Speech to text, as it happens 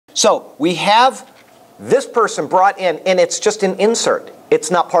So we have this person brought in, and it's just an insert. It's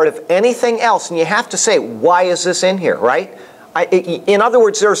not part of anything else, and you have to say, why is this in here, right? In other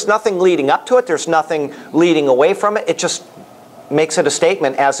words, there's nothing leading up to it. There's nothing leading away from it. It just makes it a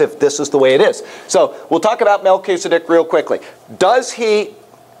statement as if this is the way it is. So we'll talk about Melchizedek real quickly. Does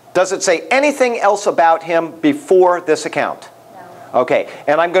it say anything else about him before this account? No. Okay,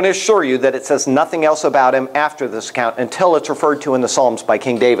 and I'm going to assure you that it says nothing else about him after this account until it's referred to in the Psalms by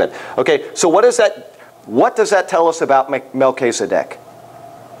King David. Okay, so what does that tell us about Melchizedek?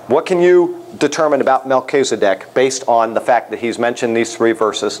 What can you determine about Melchizedek based on the fact that he's mentioned these 3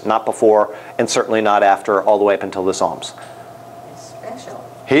 verses, not before and certainly not after, all the way up until the Psalms? He's special.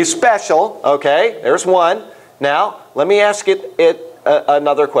 He's special. Okay, there's one. Now, let me ask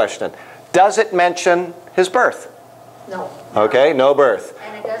another question. Does it mention his birth? No. Okay, no birth.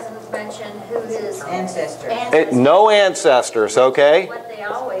 And it doesn't mention who his ancestors. No ancestors, okay? What they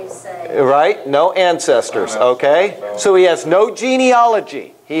always say. Right? No ancestors, okay? So he has no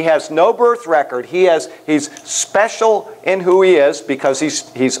genealogy. He has no birth record. He's special in who he is because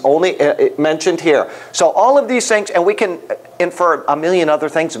he's only mentioned here. So all of these things, and we can infer a million other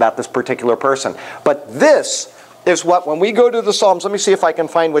things about this particular person. But this is what, when we go to the Psalms, let me see if I can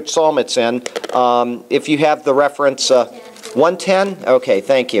find which Psalm it's in. If you have the reference, 110? Okay,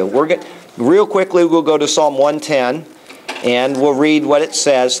 thank you. Real quickly, we'll go to Psalm 110, and we'll read what it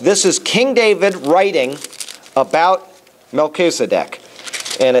says. This is King David writing about Melchizedek.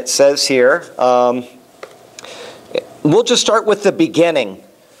 And it says here, we'll just start with the beginning,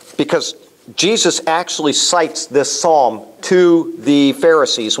 because Jesus actually cites this psalm to the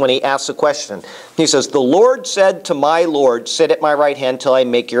Pharisees when he asks a question. He says, "The Lord said to my Lord, sit at my right hand till I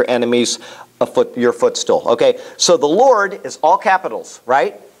make your enemies your footstool." Okay, so the Lord is all capitals,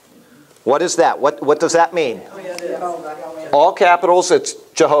 right? What is that? What does that mean? All capitals, it's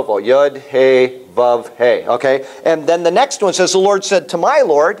Jehovah. Yud, He, Vav, He. Okay? And then the next one says, the Lord said to my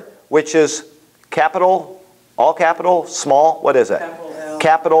Lord, which is capital, all capital, small. What is it?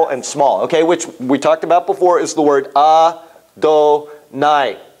 Capital and small. Okay? Which we talked about before is the word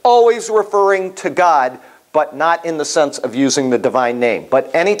Adonai. Always referring to God, but not in the sense of using the divine name.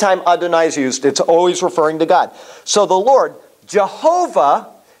 But anytime Adonai is used, it's always referring to God. So the Lord, Jehovah,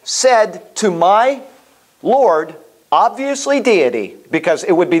 said to my Lord, obviously deity, because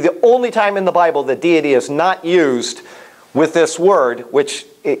it would be the only time in the Bible that deity is not used with this word, which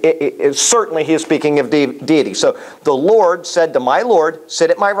certainly he is speaking of deity. So the Lord said to my Lord,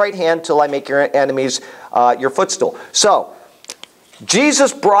 sit at my right hand till I make your enemies your footstool. So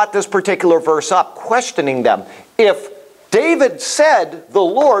Jesus brought this particular verse up, questioning them. If David said, the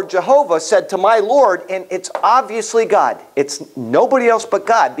Lord, Jehovah, said to my Lord, and it's obviously God. It's nobody else but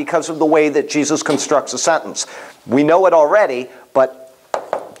God because of the way that Jesus constructs a sentence. We know it already, but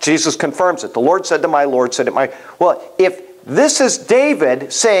Jesus confirms it. The Lord said to my Lord, said to my... Well, if this is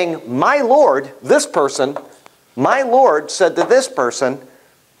David saying, my Lord, this person, my Lord said to this person,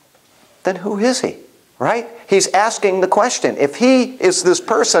 then who is he? Right? He's asking the question. If he is this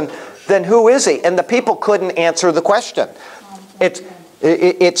person, then who is he? And the people couldn't answer the question.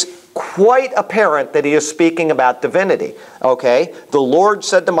 It's quite apparent that he is speaking about divinity. Okay? The Lord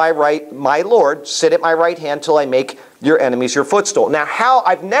said to my Lord, sit at my right hand till I make your enemies your footstool. Now,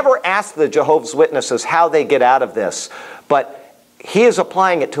 I've never asked the Jehovah's Witnesses how they get out of this, but he is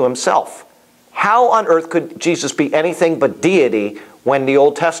applying it to himself. How on earth could Jesus be anything but deity when the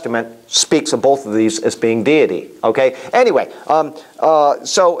Old Testament speaks of both of these as being deity? Okay? Anyway,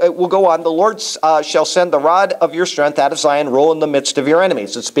 so we'll go on. The Lord shall send the rod of your strength out of Zion, rule in the midst of your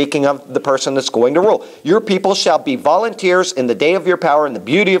enemies. It's speaking of the person that's going to rule. Your people shall be volunteers in the day of your power, in the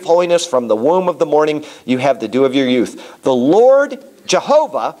beauty of holiness. From the womb of the morning you have the dew of your youth. The Lord,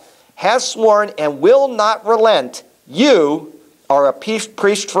 Jehovah, has sworn and will not relent. You are a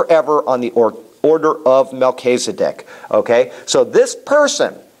priest forever on the order of Melchizedek. Okay? So this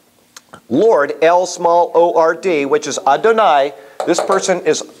person, Lord, L small O-R-D, which is Adonai, this person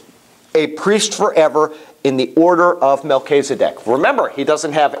is a priest forever in the order of Melchizedek. Remember, he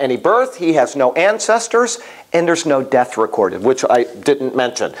doesn't have any birth, he has no ancestors, and there's no death recorded, which I didn't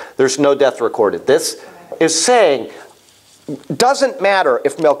mention. There's no death recorded. This is saying, doesn't matter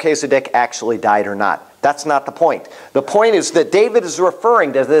if Melchizedek actually died or not. That's not the point. The point is that David is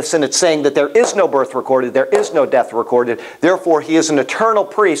referring to this, and it's saying that there is no birth recorded, there is no death recorded, therefore he is an eternal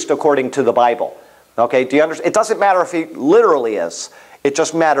priest according to the Bible. Okay, do you understand? It doesn't matter if he literally is. It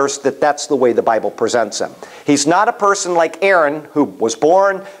just matters that that's the way the Bible presents him. He's not a person like Aaron, who was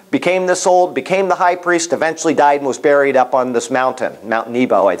born, became this old, became the high priest, eventually died and was buried up on this mountain, Mount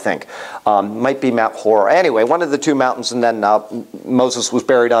Nebo, I think. Might be Mount Hor. Anyway, one of the two mountains, and then Moses was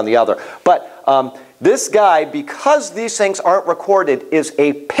buried on the other. But this guy, because these things aren't recorded, is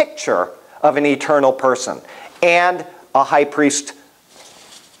a picture of an eternal person and a high priest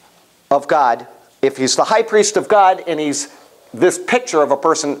of God. If he's the high priest of God and he's this picture of a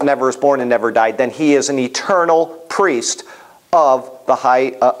person never was born and never died, then he is an eternal priest of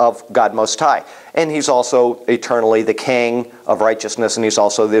of God Most High. And he's also eternally the king of righteousness, and he's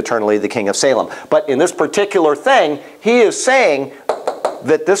also eternally the king of Salem. But in this particular thing, he is saying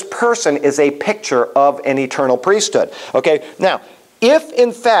that this person is a picture of an eternal priesthood. Okay, now, if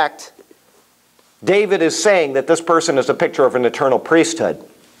in fact David is saying that this person is a picture of an eternal priesthood,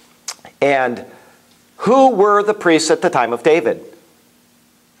 and who were the priests at the time of David?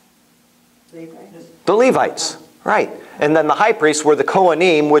 Levites. The Levites, right. And then the high priests were the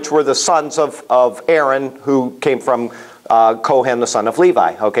Kohanim, which were the sons of Aaron, who came from Kohen, the son of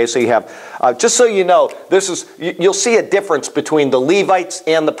Levi. Okay, so you have, just so you know, you'll see a difference between the Levites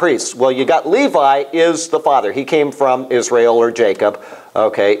and the priests. Well, you got Levi is the father. He came from Israel or Jacob,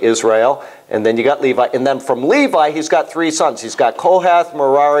 okay, Israel. And then you got Levi. And then from Levi, he's got three sons. He's got Kohath,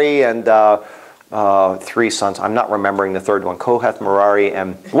 Merari, and three sons. I'm not remembering the third one. Kohath, Merari,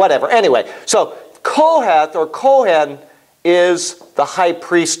 and whatever. Anyway, so Kohath or Kohen is the high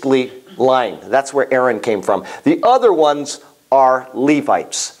priestly line. That's where Aaron came from. The other ones are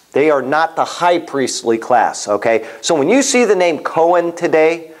Levites. They are not the high priestly class, okay? So when you see the name Cohen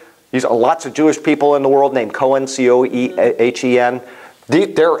today, there's lots of Jewish people in the world named Cohen, C-O-E-H-E-N.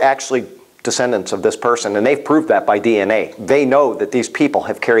 They're actually descendants of this person, and they've proved that by DNA. They know that these people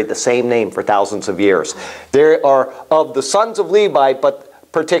have carried the same name for thousands of years. They are of the sons of Levi, but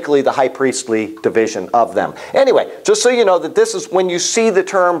particularly the high priestly division of them. Anyway, just so you know that this is, when you see the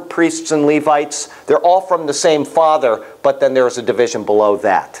term priests and Levites, they're all from the same father, but then there's a division below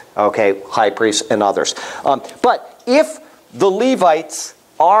that, okay, high priests and others. But if the Levites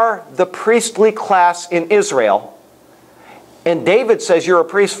are the priestly class in Israel, and David says you're a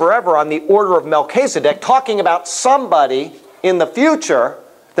priest forever on the order of Melchizedek, talking about somebody in the future,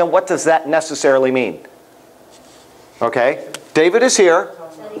 then what does that necessarily mean? Okay, David is here.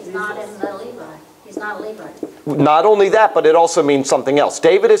 That he's not in the Levi. He's not a Levite. Not only that, but it also means something else.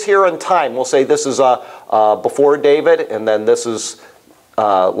 David is here in time. We'll say this is before David, and then this is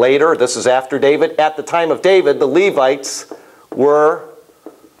later. This is after David. At the time of David, the Levites were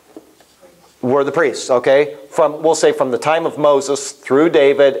the priests, okay? We'll say from the time of Moses through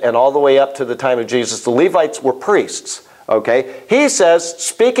David and all the way up to the time of Jesus, the Levites were priests, okay? He says,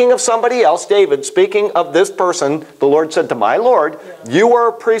 speaking of somebody else, David, speaking of this person, the Lord said to my Lord, you are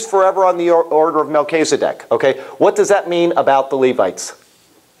a priest forever on the order of Melchizedek, okay? What does that mean about the Levites?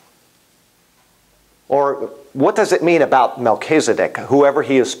 Or what does it mean about Melchizedek, whoever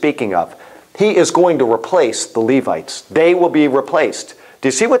he is speaking of? He is going to replace the Levites. They will be replaced. Do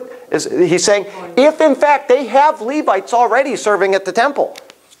you see what he's saying? If in fact they have Levites already serving at the temple,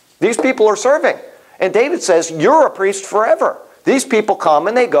 these people are serving. And David says, you're a priest forever. These people come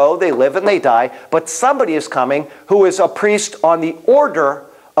and they go, they live and they die, but somebody is coming who is a priest on the order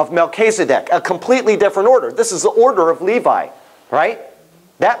of Melchizedek, a completely different order. This is the order of Levi, right?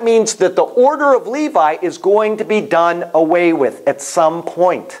 That means that the order of Levi is going to be done away with at some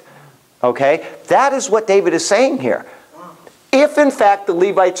point. Okay? That is what David is saying here. If in fact the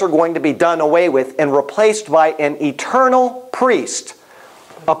Levites are going to be done away with and replaced by an eternal priest,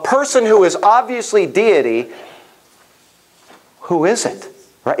 a person who is obviously deity, who is it?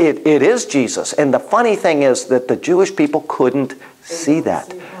 Right? It is Jesus. And the funny thing is that the Jewish people couldn't see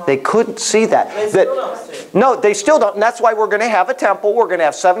that. They couldn't see that. No, they still don't. And that's why we're going to have a temple. We're going to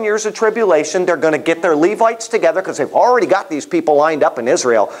have 7 years of tribulation. They're going to get their Levites together because they've already got these people lined up in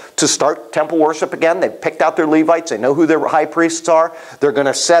Israel to start temple worship again. They've picked out their Levites. They know who their high priests are. They're going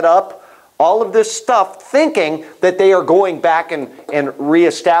to set up all of this stuff thinking that they are going back and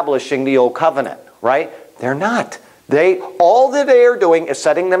reestablishing the old covenant, right? They're not. All that they are doing is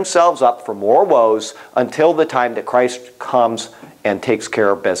setting themselves up for more woes until the time that Christ comes and takes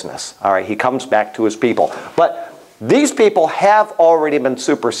care of business. All right, he comes back to his people. But these people have already been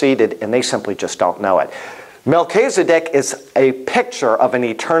superseded, and they simply just don't know it. Melchizedek is a picture of an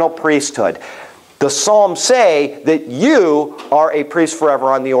eternal priesthood. The Psalms say that you are a priest forever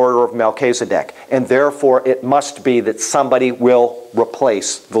on the order of Melchizedek, and therefore it must be that somebody will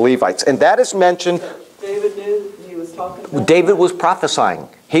replace the Levites. And that is mentioned. David knew he was talking David was prophesying.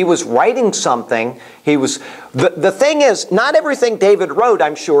 He was writing something. The thing is, not everything David wrote,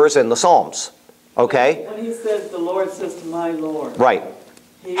 I'm sure, is in the Psalms. Okay? When he says, the Lord says to my Lord. Right.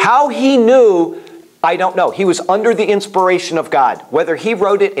 How he knew, I don't know. He was under the inspiration of God. Whether he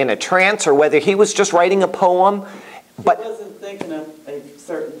wrote it in a trance or whether he was just writing a poem. But he wasn't thinking of a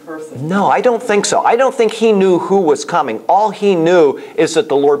certain person. No, I don't think so. I don't think he knew who was coming. All he knew is that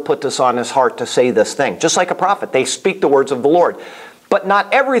the Lord put this on his heart to say this thing. Just like a prophet. They speak the words of the Lord. But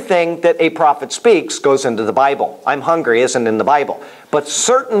not everything that a prophet speaks goes into the Bible. I'm hungry isn't in the Bible. But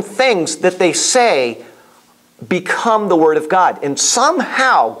certain things that they say become the Word of God. And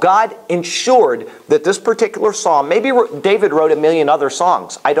somehow God ensured that this particular psalm, maybe David wrote 1,000,000 other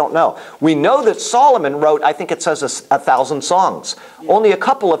songs. I don't know. We know that Solomon wrote, I think it says 1,000 songs. Yeah. Only a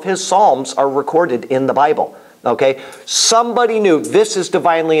couple of his psalms are recorded in the Bible. Okay? Somebody knew this is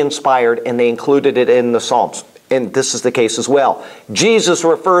divinely inspired and they included it in the Psalms. And this is the case as well. Jesus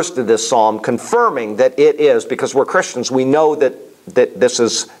refers to this psalm, confirming that it is, because we're Christians, we know that this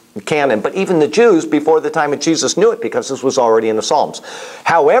is canon. But even the Jews, before the time of Jesus, knew it because this was already in the Psalms.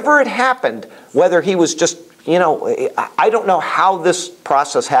 However it happened, whether he was just, I don't know how this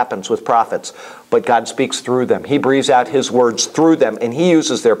process happens with prophets, but God speaks through them. He breathes out His words through them, and He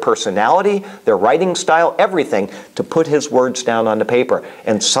uses their personality, their writing style, everything to put His words down on the paper.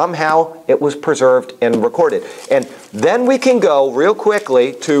 And somehow it was preserved and recorded. And then we can go real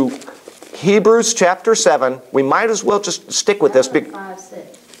quickly to Hebrews chapter 7. We might as well just stick with this.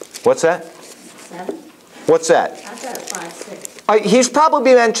 5:6. What's that? 7. What's that? I've got 5:6. He's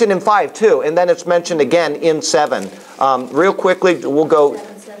probably mentioned in 5 too, and then it's mentioned again in 7. Real quickly, we'll go. 7:17.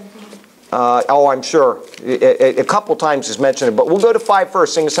 I'm sure. A couple times he's mentioned it, but we'll go to 5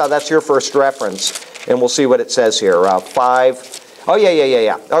 first, seeing as how that's your first reference, and we'll see what it says here. 5. Oh,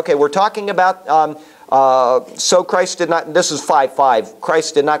 yeah. Okay, we're talking about, so Christ did not, this is 5:5.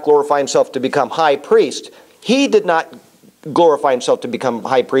 Christ did not glorify Himself to become high priest. He did not glorify Himself to become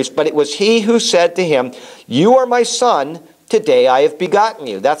high priest, but it was He who said to Him, "You are my Son, today I have begotten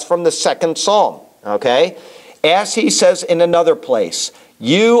you." That's from the 2nd Psalm, okay? As He says in another place,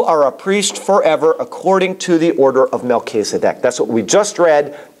 "You are a priest forever according to the order of Melchizedek." That's what we just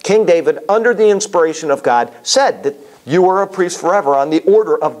read. King David, under the inspiration of God, said that you are a priest forever on the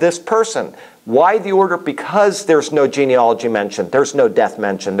order of this person. Why the order? Because there's no genealogy mentioned. There's no death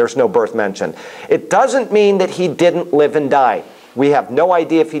mentioned. There's no birth mentioned. It doesn't mean that he didn't live and die. We have no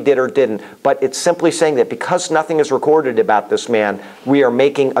idea if he did or didn't, but it's simply saying that because nothing is recorded about this man, we are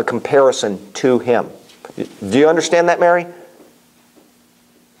making a comparison to him. Do you understand that, Mary?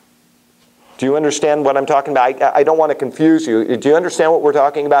 Do you understand what I'm talking about? I don't want to confuse you. Do you understand what we're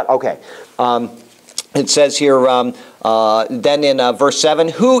talking about? Okay. It says here, then in verse 7,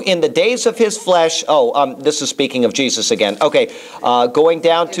 who in the days of his flesh, this is speaking of Jesus again. Okay, going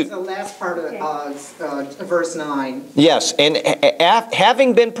down to... It's the last part of verse 9. Yes, and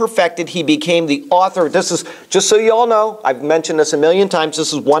having been perfected, he became the author. This is, just so you all know, I've mentioned this 1,000,000 times,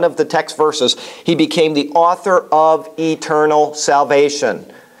 this is one of the text verses. He became the author of eternal salvation.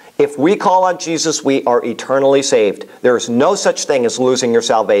 If we call on Jesus, we are eternally saved. There is no such thing as losing your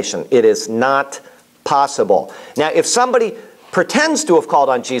salvation. It is not possible. Now, if somebody pretends to have called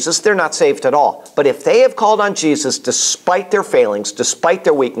on Jesus, they're not saved at all. But if they have called on Jesus despite their failings, despite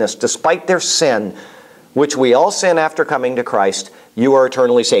their weakness, despite their sin, which we all sin after coming to Christ, you are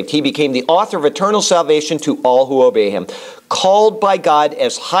eternally saved. He became the author of eternal salvation to all who obey Him, called by God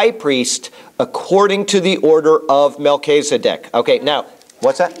as high priest according to the order of Melchizedek. Okay, now,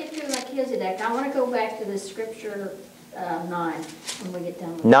 what's that? Melchizedek. I want to go back to the scripture 9 when we get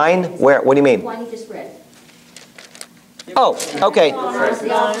done with 9? Where? What do you mean? The one you just read. Oh, okay.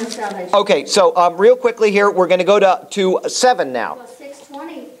 Okay, so real quickly here, we're going to go to 7 now. Well,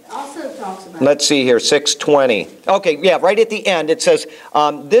 6:20 also talks about Let's see here, 6:20. Okay, yeah, right at the end it says,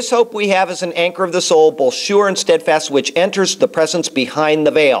 this hope we have is an anchor of the soul, both sure and steadfast, which enters the presence behind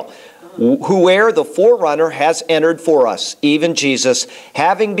the veil. Where the forerunner has entered for us, even Jesus,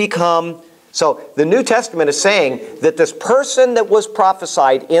 having become... So the New Testament is saying that this person that was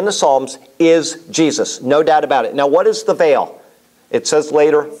prophesied in the Psalms is Jesus. No doubt about it. Now, what is the veil? It says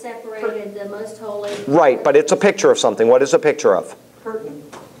later... separated the most holy... Right, but it's a picture of something. What is a picture of? Curtain.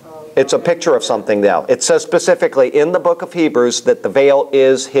 It's a picture of something now. It says specifically in the book of Hebrews that the veil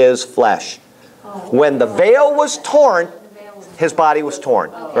is His flesh. When the veil was torn, His body was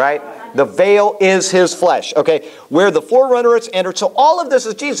torn, right? The veil is his flesh. Okay, where the forerunner is entered. So all of this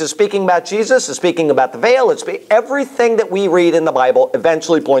is Jesus. Speaking about Jesus, is speaking about the veil. Everything that we read in the Bible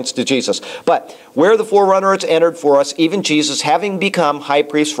eventually points to Jesus. But where the forerunner is entered for us, even Jesus, having become high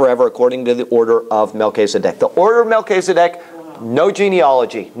priest forever according to the order of Melchizedek. The order of Melchizedek, no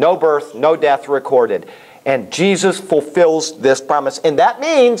genealogy, no birth, no death recorded. And Jesus fulfills this promise. And that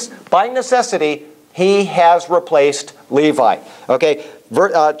means, by necessity, he has replaced Levi. Okay,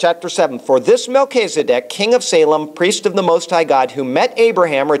 chapter 7. For this Melchizedek, king of Salem, priest of the Most High God, who met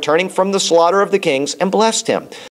Abraham returning from the slaughter of the kings and blessed him.